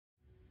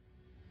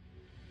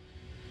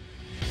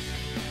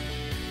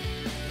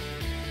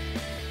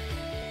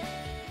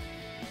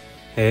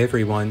Hey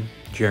everyone,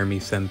 Jeremy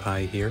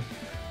Senpai here.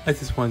 I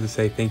just wanted to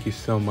say thank you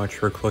so much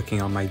for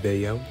clicking on my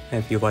video,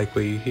 and if you like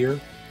what you hear,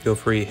 feel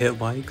free to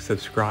hit like,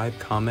 subscribe,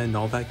 comment, and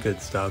all that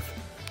good stuff.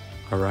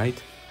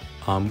 Alright,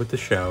 on with the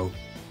show.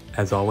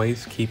 As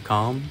always, keep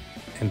calm,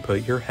 and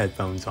put your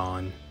headphones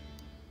on.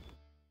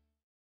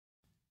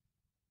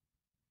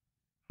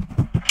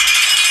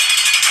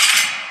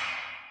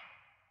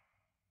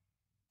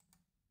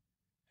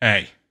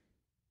 Hey,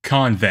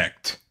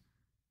 convict.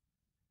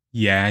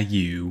 Yeah,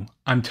 you.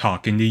 I'm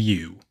talking to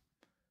you.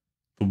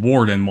 The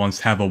warden wants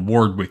to have a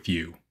word with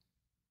you.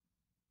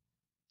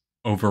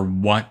 Over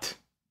what?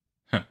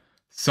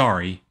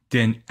 Sorry,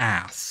 didn't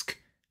ask.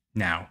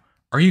 Now,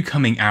 are you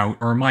coming out,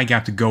 or am I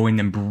going to go in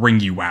and bring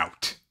you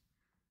out?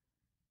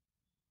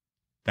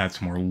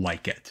 That's more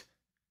like it.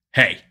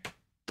 Hey,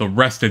 the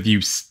rest of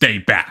you stay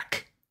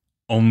back.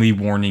 Only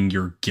warning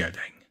you're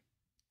getting.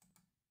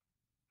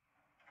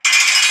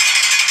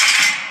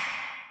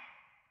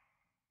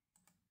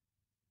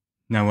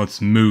 Now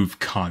let's move,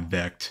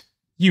 convict.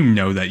 You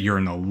know that you're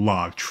in a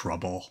lot of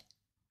trouble.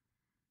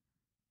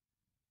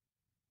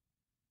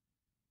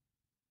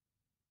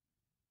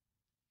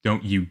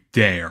 Don't you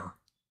dare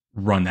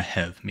run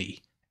ahead of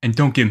me, and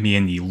don't give me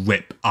any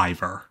lip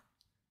either.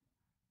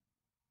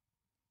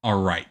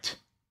 Alright,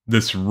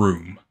 this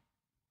room.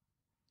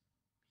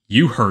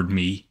 You heard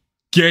me.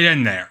 Get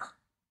in there!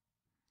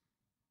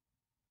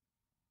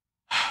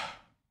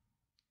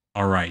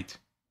 Alright.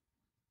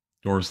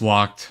 Door's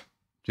locked.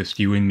 Just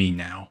you and me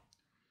now.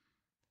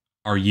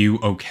 Are you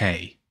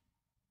okay?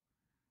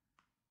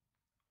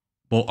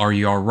 Well, are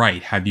you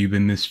alright? Have you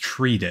been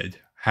mistreated?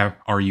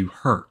 Are you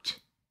hurt?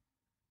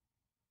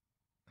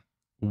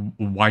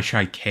 Why should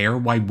I care?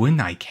 Why wouldn't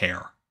I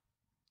care?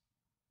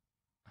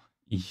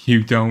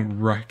 You don't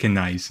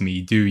recognize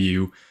me, do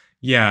you?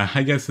 Yeah,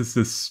 I guess it's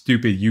this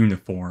stupid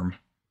uniform.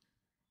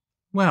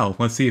 Well,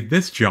 let's see if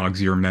this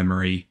jogs your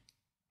memory.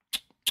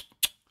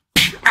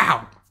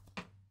 Ow!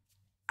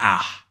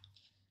 Ah.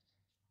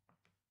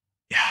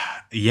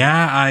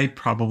 Yeah, I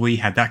probably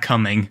had that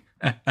coming.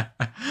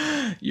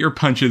 Your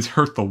punches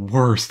hurt the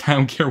worst. I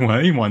don't care what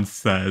anyone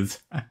says.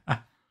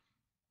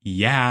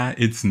 Yeah,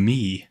 it's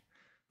me.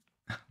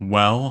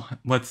 Well,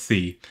 let's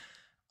see.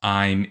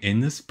 I'm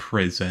in this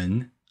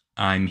prison.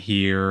 I'm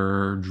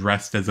here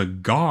dressed as a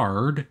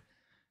guard.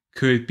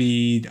 Could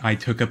be I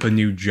took up a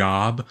new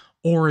job.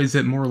 Or is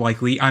it more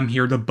likely I'm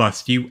here to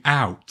bust you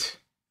out?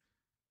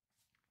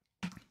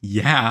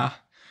 Yeah.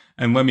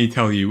 And let me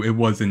tell you, it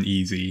wasn't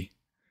easy.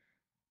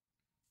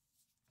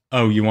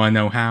 Oh, you want to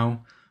know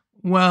how?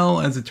 Well,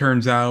 as it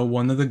turns out,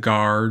 one of the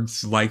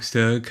guards likes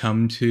to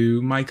come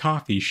to my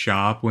coffee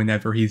shop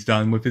whenever he's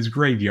done with his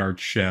graveyard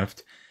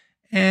shift,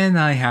 and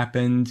I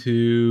happen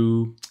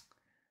to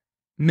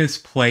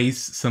misplace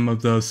some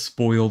of the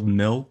spoiled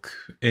milk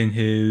in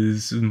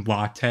his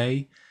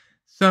latte,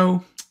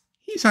 so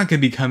he's not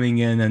going to be coming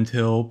in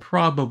until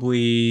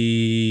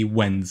probably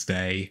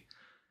Wednesday.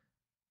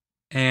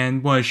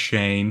 And what a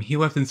shame, he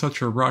left in such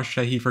a rush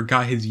that he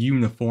forgot his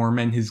uniform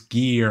and his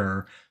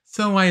gear,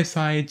 so I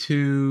decided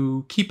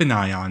to keep an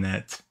eye on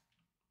it.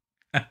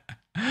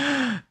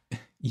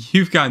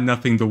 You've got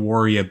nothing to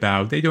worry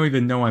about, they don't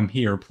even know I'm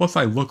here, plus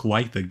I look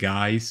like the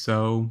guy,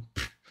 so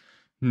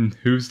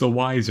who's the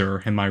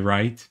wiser, am I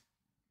right?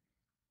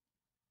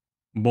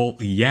 Well,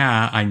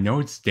 yeah, I know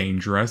it's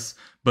dangerous,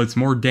 but it's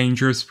more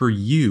dangerous for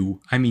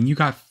you. I mean, you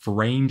got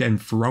framed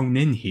and thrown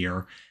in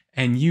here,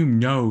 and you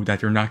know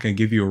that they're not going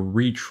to give you a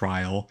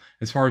retrial.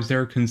 As far as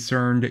they're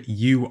concerned,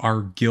 you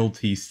are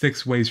guilty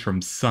 6 ways from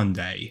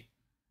Sunday.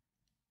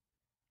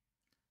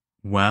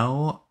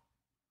 Well,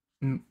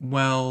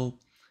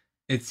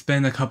 it's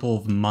been a couple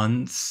of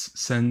months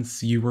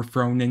since you were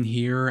thrown in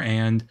here,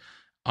 and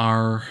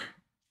are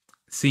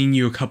seeing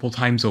you a couple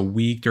times a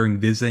week during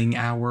visiting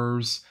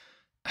hours.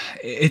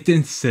 It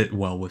didn't sit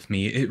well with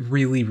me. It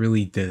really,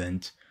 really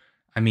didn't.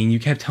 I mean, you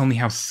kept telling me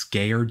how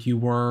scared you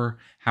were,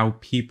 how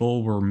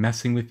people were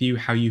messing with you,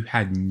 how you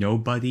had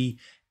nobody,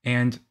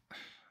 and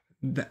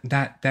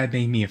that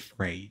made me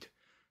afraid.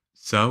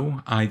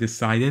 So, I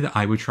decided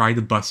I would try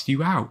to bust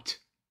you out.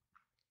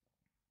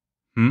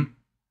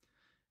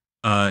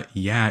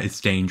 Yeah, it's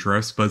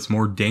dangerous, but it's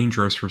more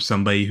dangerous for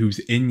somebody who's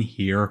in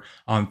here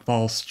on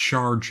false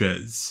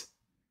charges.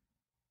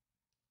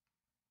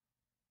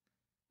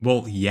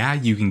 Well, yeah,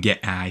 you can get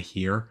out of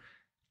here.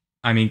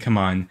 I mean, come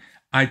on.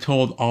 I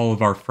told all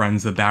of our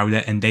friends about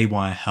it and they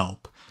want to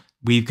help.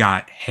 We've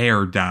got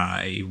hair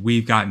dye.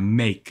 We've got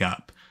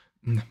makeup.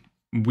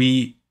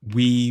 We've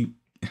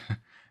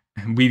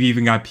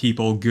even got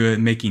people good at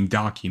making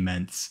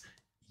documents.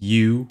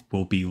 You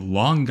will be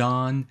long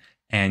gone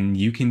and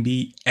you can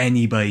be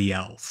anybody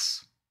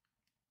else.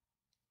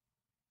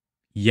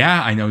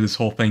 Yeah, I know this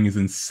whole thing is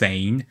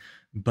insane,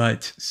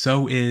 but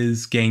so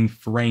is getting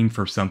framed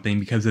for something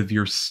because of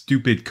your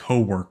stupid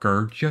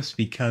coworker just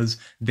because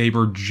they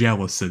were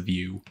jealous of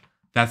you.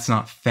 That's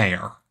not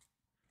fair.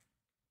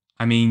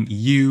 I mean,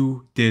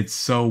 you did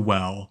so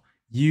well.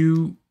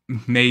 You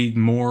made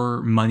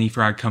more money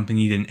for our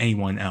company than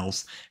anyone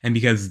else, and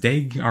because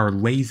they are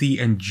lazy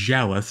and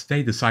jealous,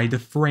 they decide to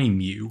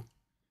frame you.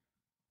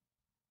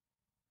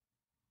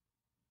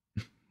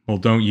 Well,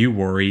 don't you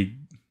worry.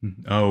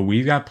 Oh,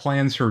 we've got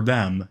plans for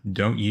them.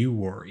 Don't you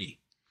worry.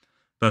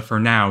 But for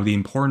now, the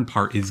important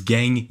part is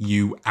getting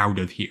you out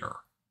of here.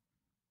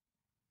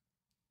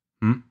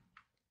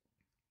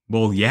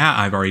 Well, yeah,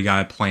 I've already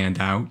got it planned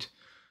out.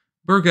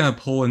 We're gonna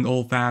pull an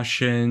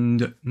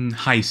old-fashioned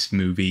heist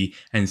movie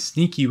and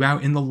sneak you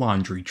out in the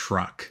laundry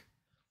truck.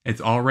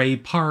 It's already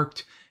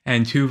parked,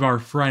 and 2 of our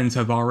friends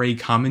have already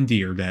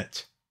commandeered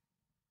it.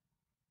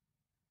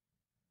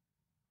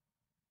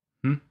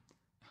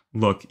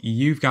 Look,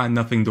 you've got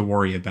nothing to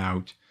worry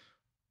about.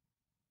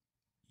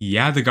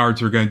 Yeah, the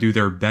guards are gonna do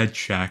their bed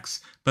checks,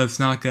 but it's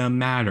not gonna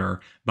matter.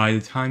 By the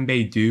time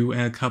they do in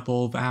a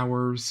couple of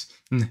hours,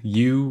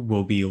 you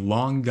will be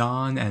long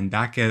gone and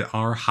back at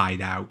our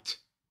hideout.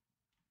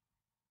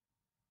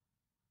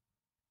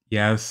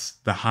 Yes,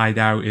 the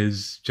hideout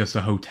is just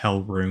a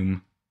hotel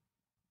room.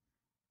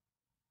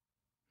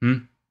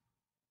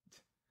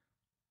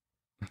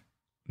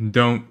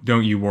 Don't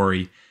you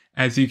worry.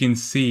 As you can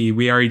see,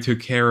 we already took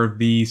care of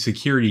the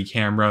security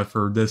camera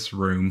for this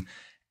room.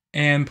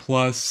 And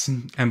plus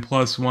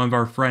one of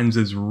our friends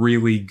is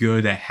really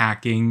good at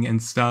hacking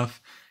and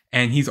stuff,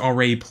 and he's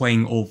already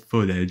playing old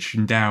footage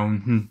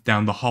down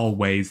the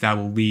hallways that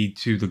will lead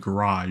to the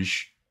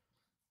garage.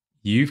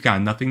 You've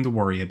got nothing to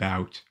worry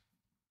about.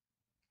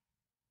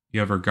 You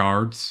have our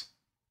guards?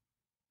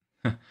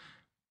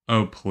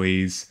 Oh,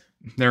 please.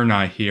 They're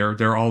not here.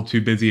 They're all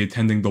too busy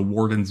attending the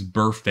warden's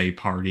birthday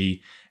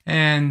party,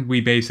 and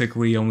we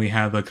basically only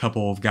have a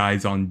couple of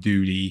guys on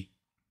duty.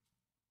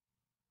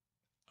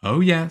 Oh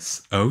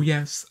yes,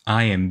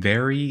 I am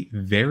very,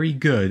 very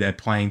good at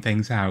planning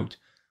things out.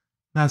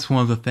 That's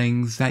one of the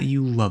things that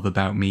you love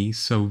about me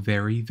so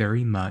very,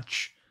 very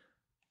much.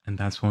 And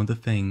that's one of the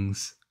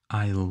things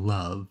I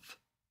love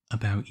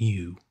about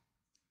you.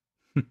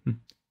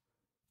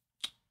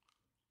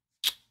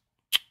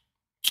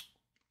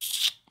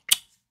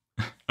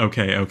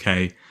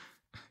 Okay.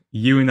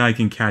 You and I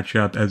can catch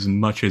up as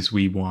much as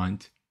we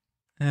want,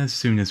 as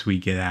soon as we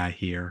get out of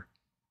here.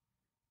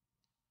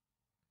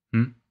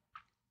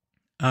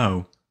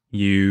 Oh,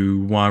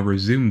 you want to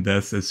resume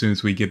this as soon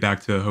as we get back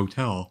to the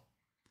hotel?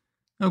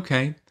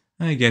 Okay,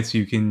 I guess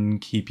you can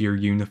keep your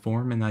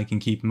uniform and I can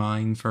keep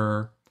mine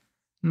for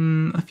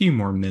a few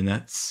more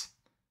minutes.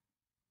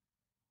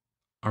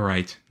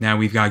 Alright, now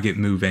we've got to get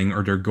moving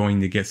or they're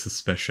going to get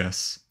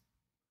suspicious.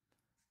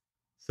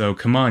 So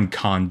come on,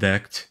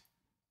 convict.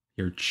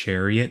 Your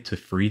chariot to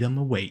freedom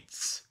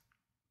awaits.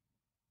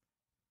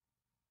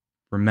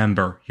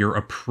 Remember, you're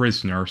a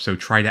prisoner, so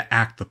try to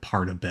act the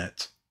part a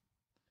bit.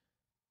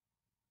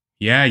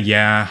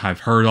 Yeah,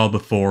 I've heard all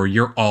before.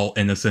 You're all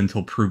innocent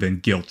until proven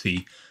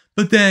guilty.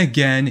 But then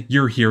again,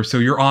 you're here, so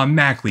you're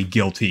automatically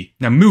guilty.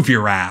 Now move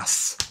your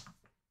ass!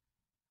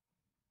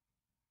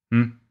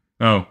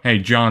 Oh, hey,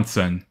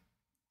 Johnson.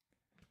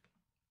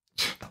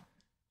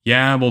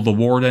 Yeah, well, the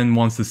warden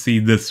wants to see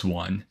this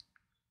one.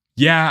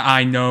 Yeah,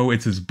 I know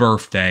it's his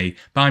birthday,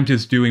 but I'm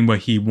just doing what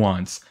he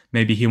wants.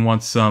 Maybe he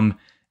wants some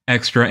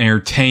extra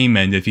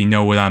entertainment, if you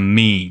know what I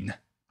mean.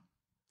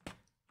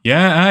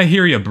 Yeah, I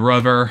hear you,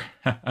 brother.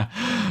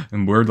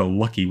 And we're the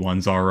lucky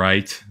ones,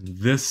 alright.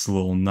 This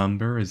little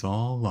number is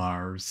all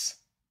ours.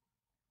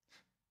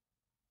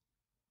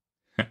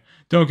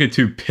 Don't get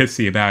too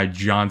pissy about it,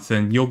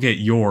 Johnson. You'll get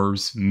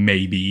yours,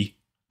 maybe.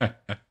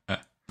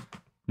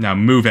 Now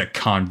move it,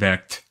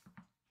 convict.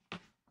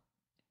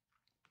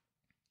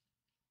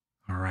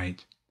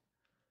 Alright.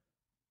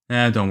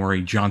 Don't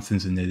worry,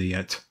 Johnson's an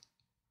idiot.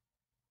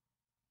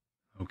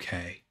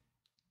 Okay.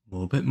 A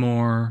little bit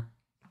more.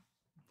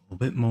 A little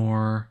bit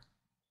more.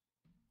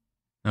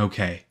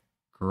 Okay.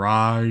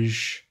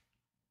 Garage.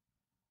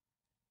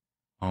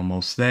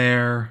 Almost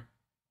there.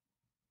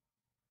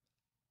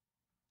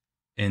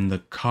 In the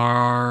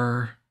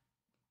car.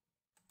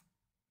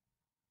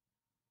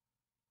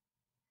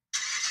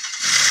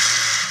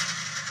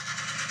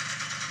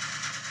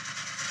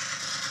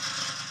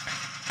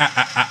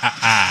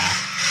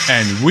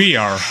 And we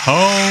are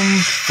home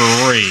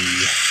free.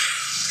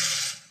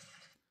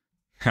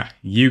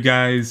 You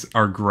guys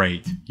are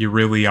great. You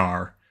really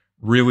are.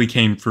 Really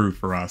came through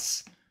for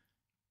us.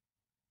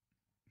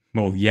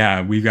 Well,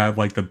 yeah, we got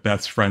like the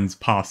best friends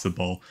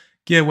possible.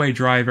 Getaway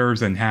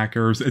drivers and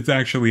hackers. It's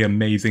actually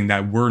amazing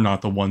that we're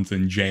not the ones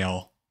in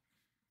jail.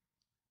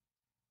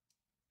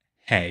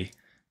 Hey,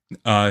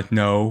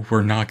 no,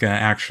 we're not gonna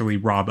actually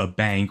rob a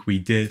bank. We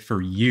did it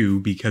for you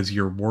because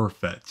you're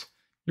worth it.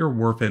 You're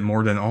worth it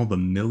more than all the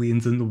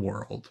millions in the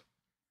world.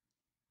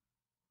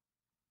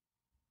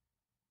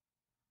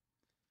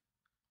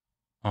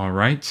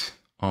 Alright,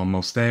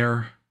 almost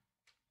there.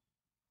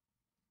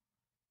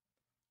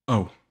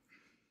 Oh,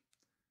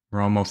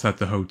 we're almost at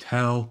the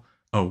hotel.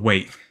 Oh,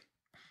 wait.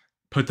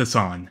 Put this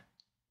on.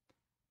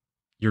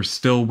 You're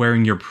still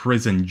wearing your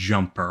prison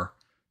jumper,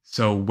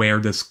 so wear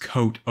this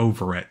coat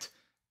over it.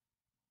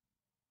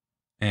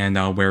 And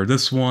I'll wear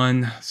this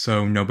one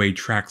so nobody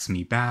tracks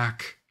me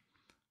back.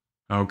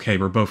 Okay,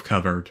 we're both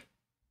covered.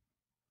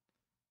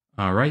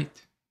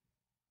 Alright.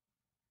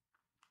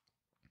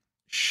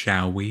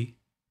 Shall we?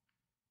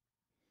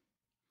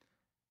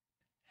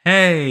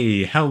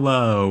 Hey,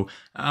 hello.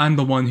 I'm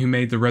the one who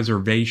made the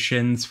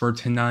reservations for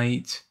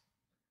tonight.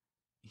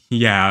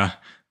 Yeah,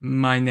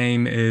 my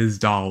name is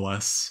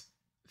Dallas.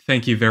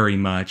 Thank you very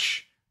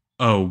much.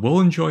 Oh, we'll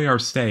enjoy our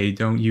stay,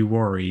 don't you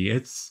worry.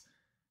 It's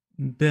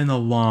been a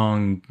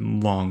long,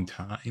 long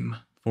time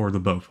for the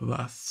both of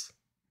us.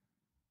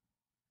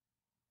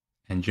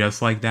 And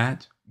just like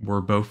that,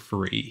 we're both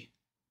free.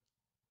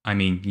 I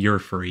mean, you're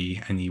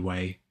free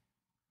anyway.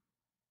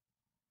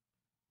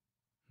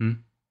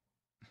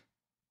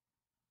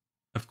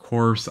 Of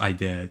course I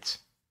did.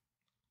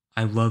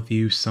 I love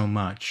you so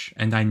much,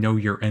 and I know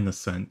you're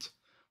innocent.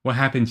 What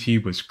happened to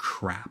you was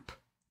crap.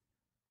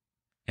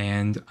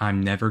 And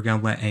I'm never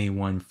gonna let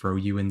anyone throw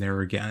you in there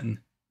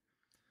again.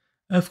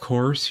 Of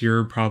course,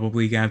 you're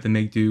probably gonna have to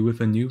make do with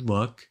a new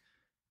look.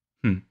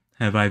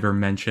 Have I ever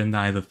mentioned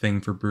I have a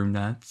thing for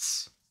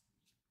brunettes?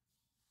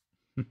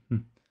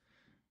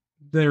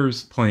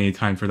 There's plenty of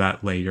time for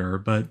that later,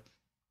 but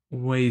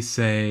we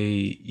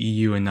say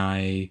you and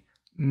I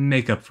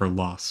make up for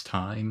lost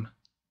time.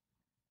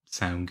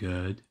 Sound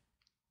good?